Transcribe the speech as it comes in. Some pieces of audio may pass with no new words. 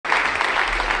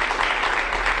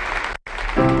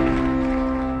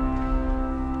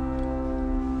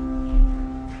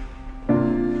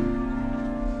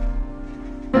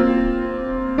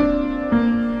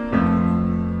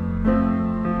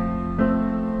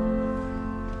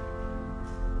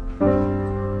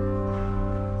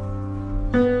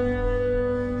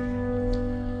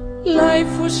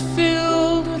life was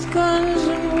filled with guns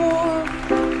and war.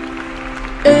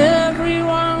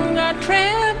 Everyone got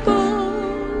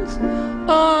trampled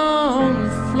on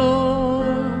the floor.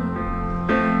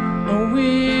 I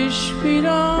wish we'd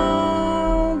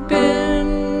all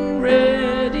been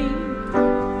ready.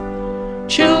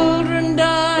 Children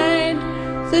died,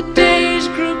 the days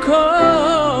grew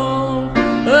cold.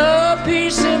 A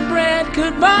piece of bread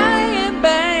could buy a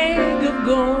bag of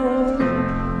gold.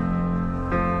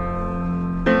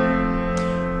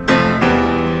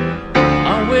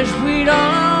 I wish we'd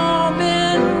all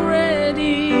been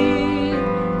ready.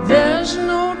 There's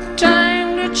no time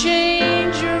to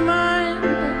change your mind.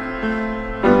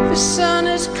 The sun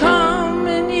has come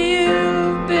and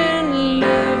you've been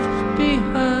left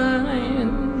behind.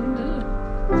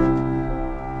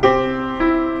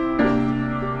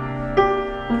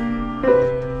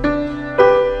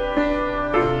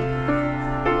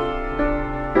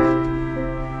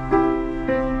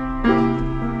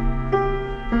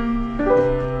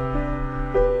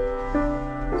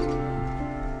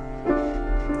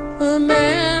 A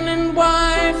man and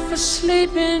wife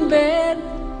asleep in bed.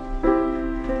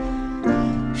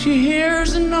 She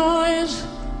hears a noise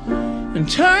and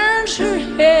turns her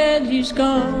head. He's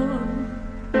gone.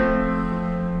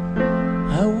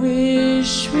 I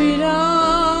wish we'd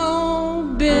all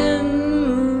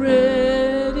been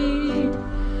ready.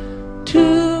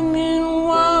 Two men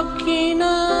walking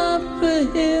up a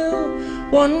hill.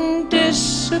 One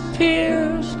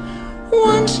disappears,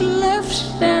 one's left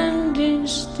standing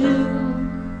still.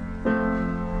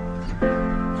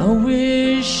 I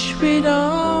wish we'd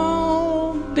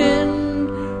all been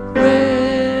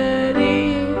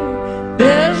ready.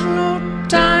 There's no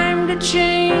time to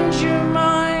change your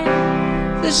mind.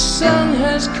 The sun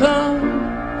has come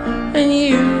and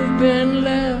you've been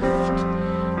left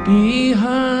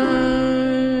behind.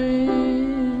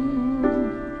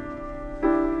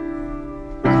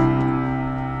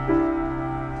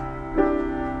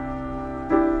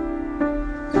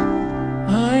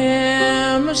 I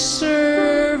am a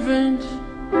servant.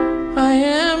 I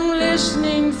am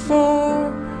listening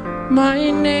for my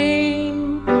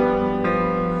name.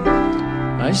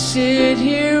 I sit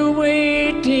here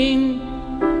waiting.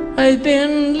 I've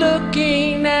been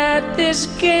looking at this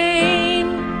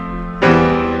game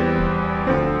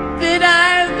that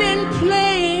I've been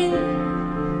playing,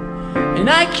 and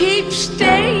I keep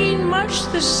staying much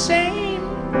the same.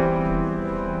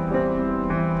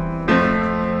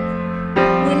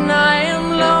 When I am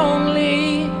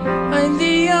lonely, I'm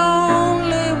the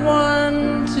only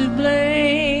one to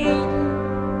blame.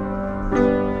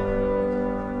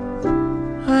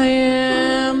 I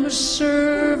am a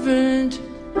servant.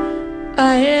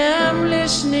 I am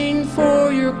listening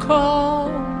for your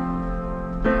call.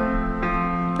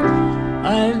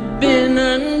 I've been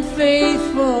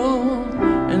unfaithful,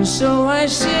 and so I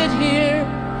sit here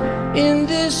in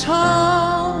this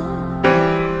hall.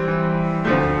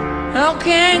 How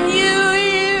can you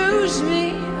use me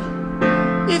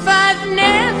if I've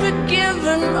never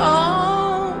given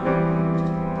all?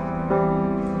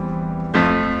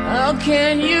 How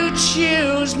can you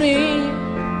choose me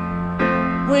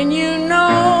when you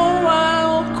know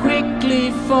I'll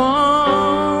quickly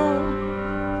fall?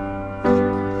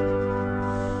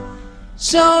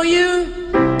 So you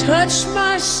touch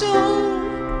my soul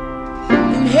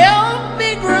and help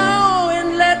me grow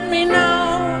and let me know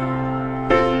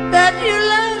that you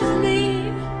love me.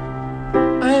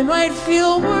 I might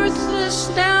feel worthless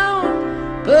now,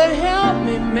 but help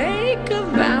me make a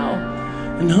vow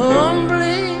and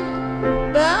humbly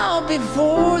bow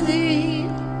before thee.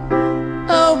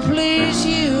 Oh, please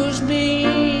use me.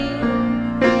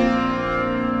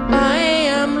 I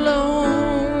am lonely.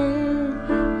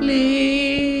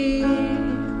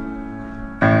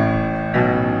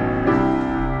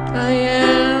 I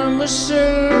am a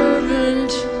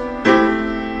servant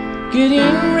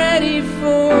getting ready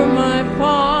for my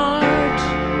part.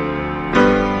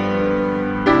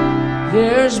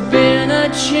 There's been a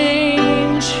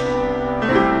change,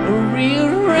 a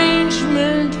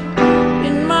rearrangement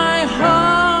in my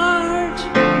heart.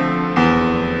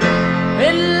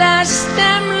 At last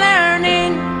I'm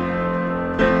learning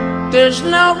there's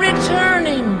no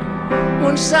returning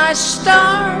once I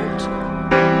start.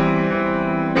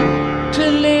 To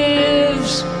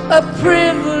live's a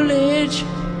privilege,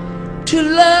 to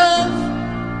love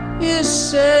is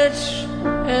such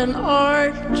an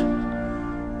art.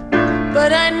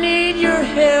 But I need your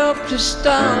help to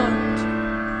start.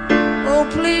 Oh,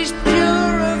 please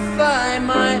purify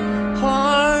my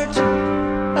heart.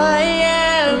 I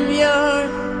am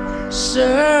your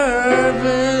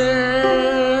servant.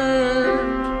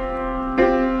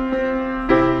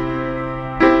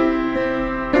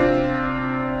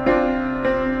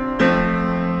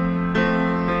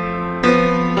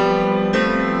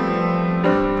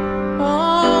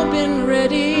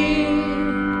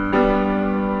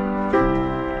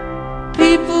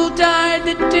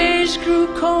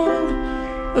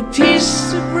 A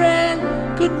piece of bread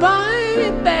could buy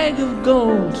a bag of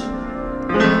gold.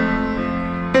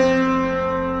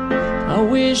 I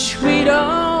wish we'd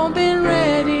all been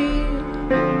ready.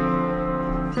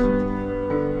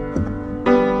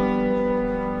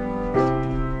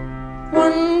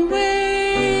 One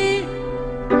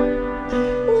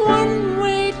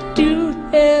way to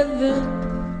heaven.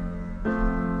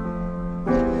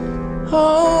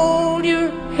 Hold your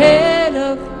head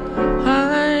up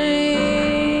high.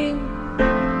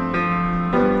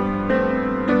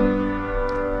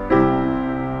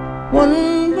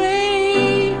 One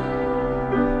way,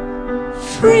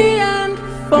 free and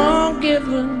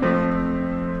forgiven,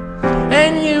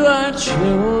 and you are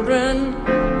children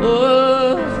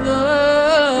of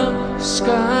the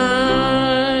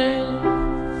sky.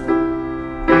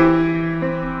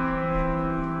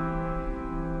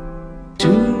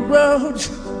 Two roads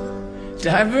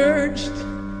diverged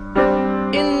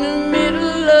in the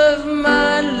middle of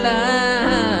my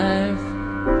life.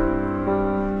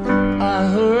 I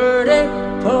heard a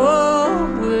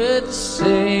poet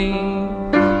sing.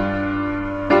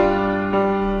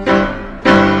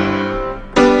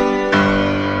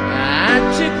 I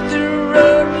took the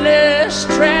road less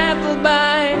traveled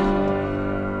by,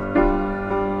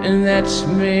 and that's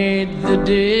made the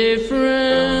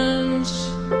difference.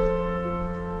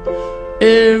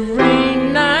 Every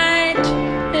night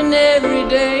and every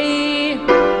day,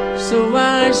 so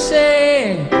I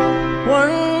say,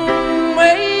 one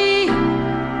way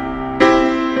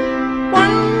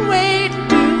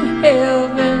to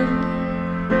heaven.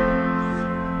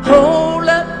 Hold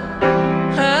up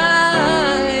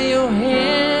high your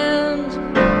hands.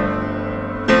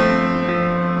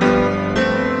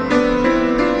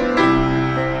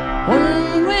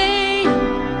 One way,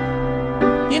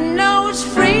 you know it's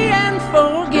free and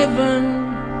forgiven,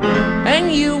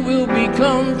 and you will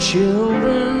become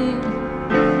children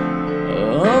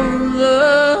of the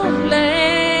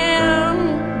Lamb.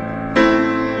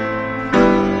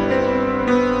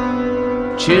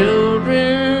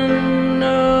 Children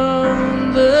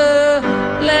of the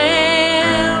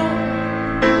Lamb.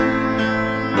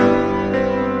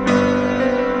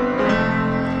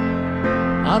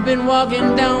 I've been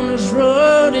walking down this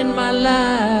road in my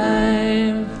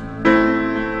life.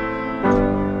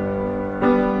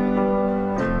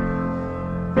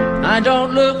 I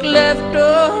don't look left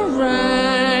or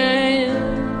right.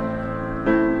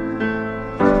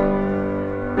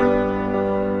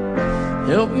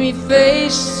 Help me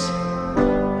face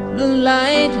the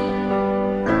light.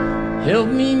 Help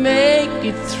me make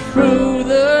it through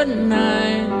the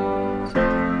night.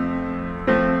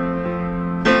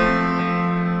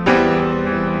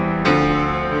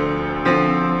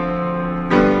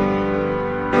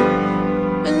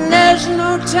 And there's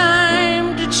no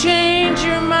time to change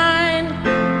your mind.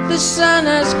 The sun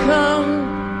has come.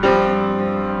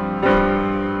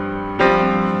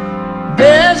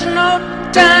 There's no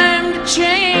time to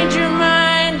change your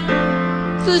mind.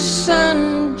 The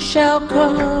sun shall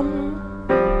come.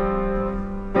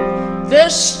 There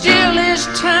still is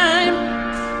time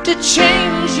to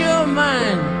change your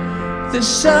mind. The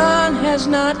sun has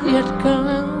not yet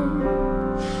come,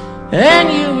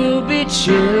 and you will be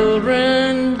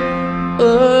children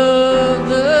of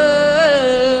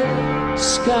the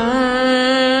sky.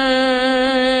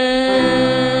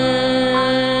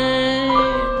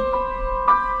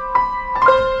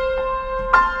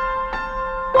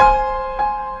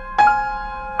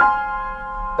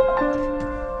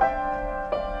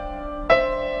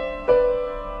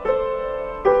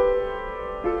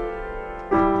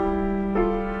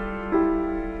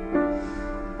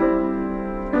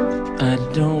 I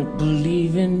don't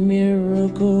believe in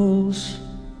miracles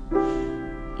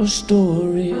or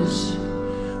stories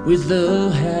with a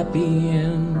happy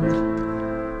end.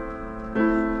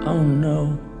 Oh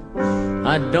no,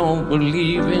 I don't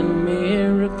believe in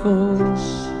miracles.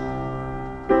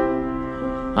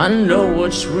 I know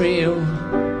what's real,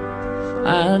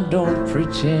 I don't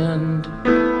pretend.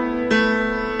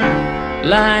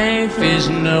 Life is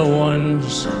no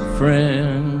one's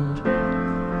friend.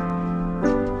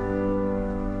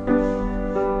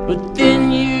 But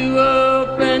then you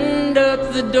opened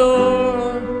up the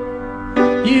door,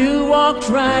 you walked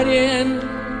right in,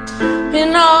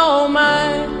 and all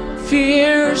my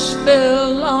fears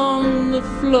fell on the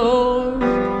floor.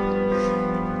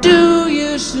 Do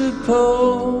you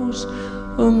suppose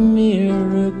a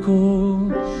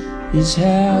miracle is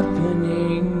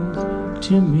happening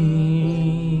to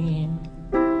me?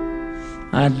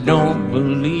 I don't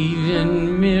believe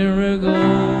in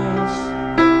miracles.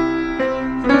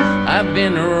 I've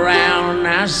been around,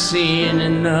 I've seen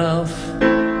enough.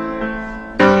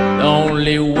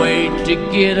 only way to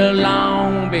get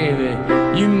along, baby.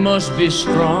 You must be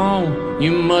strong,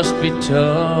 you must be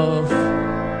tough.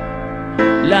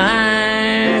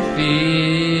 Life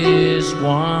is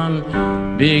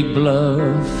one big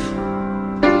bluff.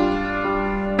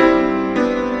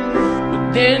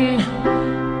 But then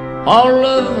all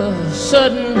of a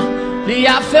sudden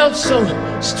I felt so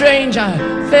strange. I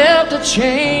felt a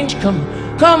change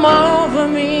come over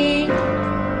me.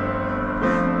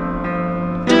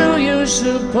 Do you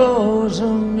suppose a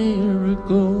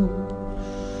miracle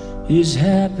is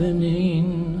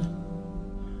happening?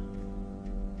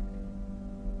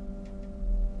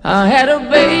 I had a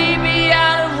baby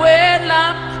out of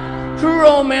wedlock.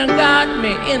 Romance got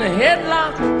me in a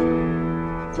headlock.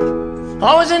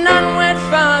 I was an unwed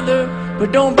father,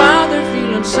 but don't bother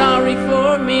feeling sorry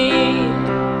for me.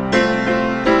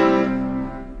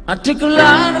 I took a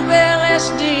lot of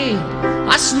LSD,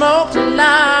 I smoked a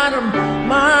lot of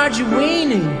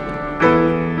marijuana,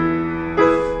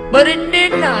 but it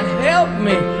did not help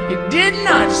me, it did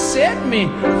not set me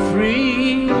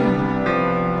free.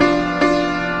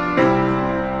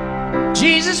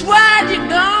 Jesus, why'd you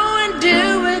go and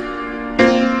do it?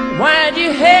 Why'd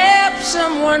you help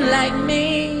someone like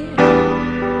me?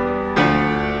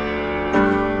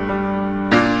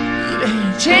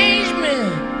 You changed me,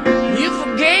 you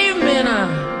forgave me, and I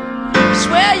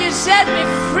swear you set me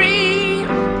free.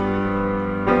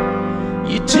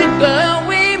 You took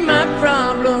away my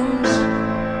problems,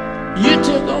 you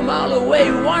took them all away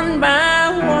one by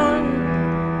one.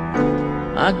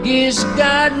 I guess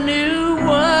God knew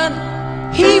what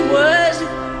He was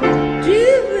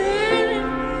doing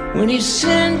when He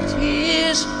sent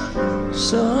His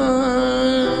Son.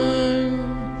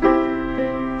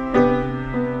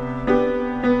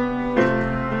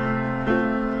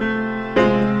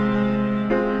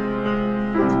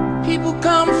 People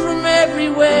come from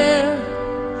everywhere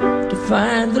to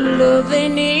find the love they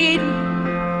need.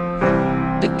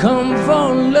 They come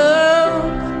for love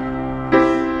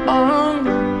on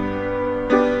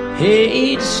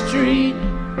Hate Street.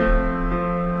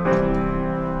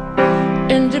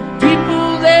 And the people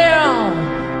there all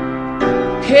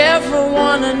care for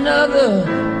one another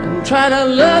and try to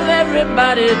love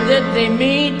everybody that they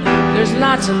meet. There's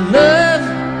lots of love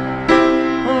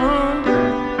on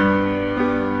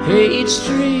Hate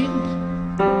Street.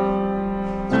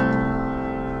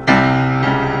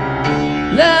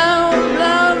 Love,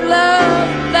 love, love,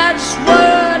 that's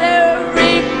what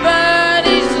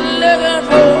everybody's looking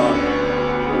for.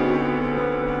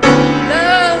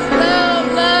 Love, love,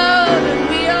 love, and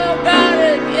we all got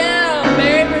it, yeah,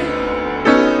 baby.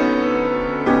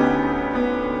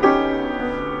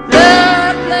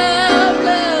 Love, love,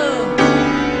 love,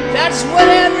 that's what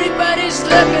everybody's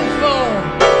looking for.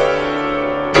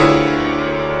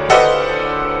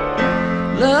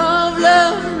 Love,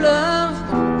 love, love,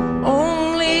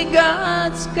 only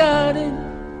God's got it.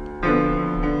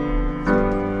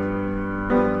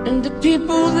 And the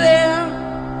people there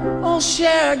all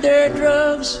share their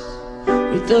drugs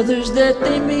with others that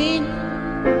they meet.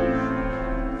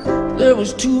 There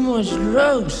was too much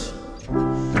drugs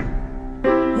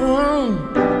on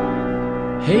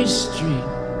Hate Street.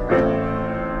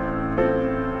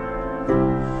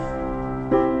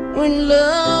 When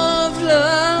love,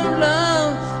 love,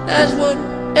 love, that's what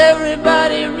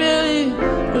everybody really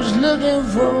was looking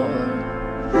for.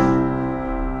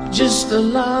 Just a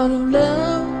lot of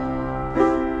love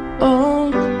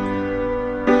on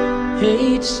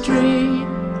Hate Street.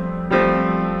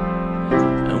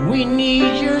 And we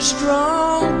need your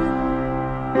strong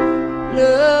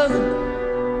love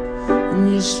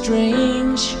and your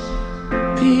strange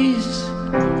peace.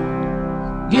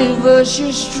 Give us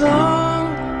your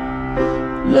strong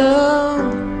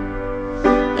love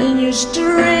and your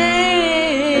strange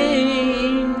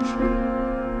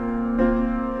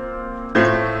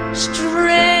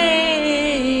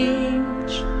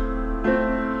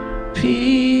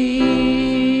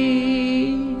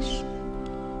peace.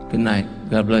 Good night.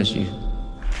 God bless you.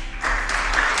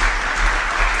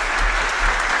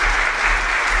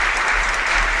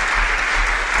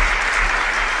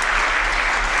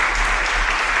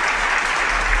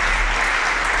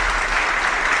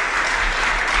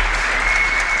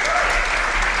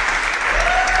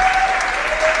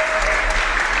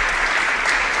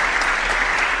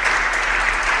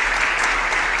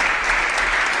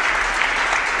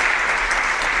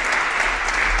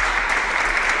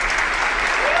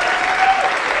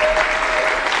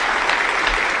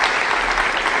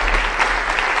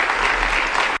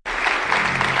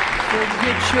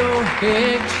 Your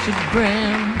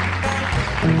hexagram,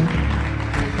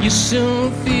 you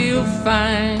soon feel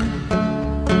fine.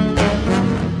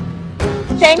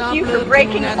 thank you for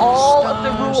breaking all of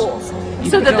the rules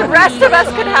so that the rest of us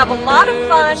could have a lot of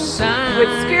fun with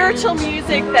spiritual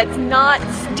music that's not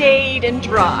staid and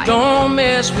dry. Don't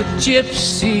mess with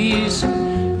gypsies,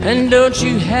 and don't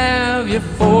you have your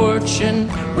fortune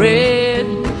read.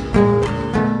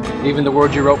 Even the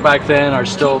words you wrote back then are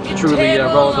still truly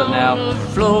relevant now. On the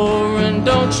floor, and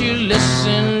don't you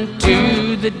listen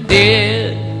to the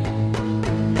dead.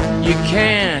 You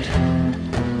can't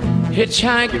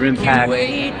hitchhike Your impact your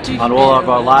way to on all of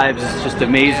our lives is just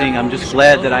amazing. I'm just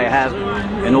glad that I have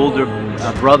an older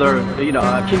brother, you know,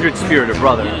 a kindred spirit, a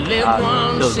brother to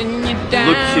look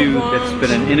to that's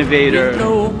been an innovator.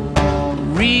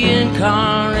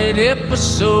 Reincarnate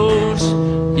episodes.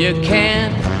 You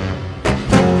can't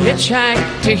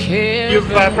hitchhike to heaven. You've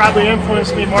probably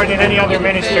influenced me more than any other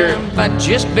minister. By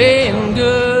just being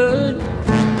good.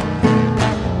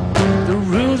 The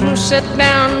rules were set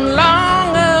down long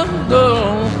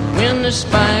ago when the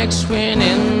spikes went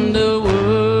in the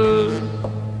wood.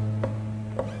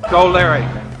 Go, Larry.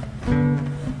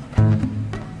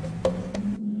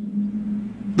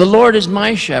 The Lord is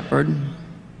my shepherd.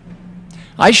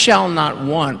 I shall not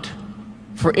want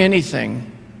for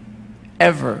anything,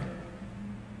 ever.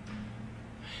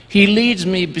 He leads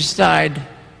me beside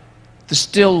the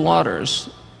still waters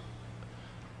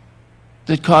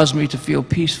that cause me to feel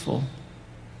peaceful.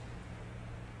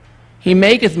 He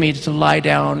maketh me to lie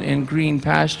down in green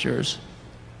pastures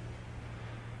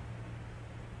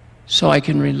so I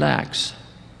can relax.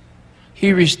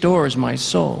 He restores my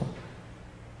soul.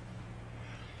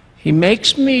 He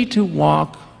makes me to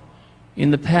walk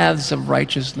in the paths of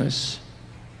righteousness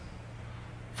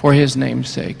for his name's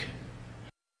sake.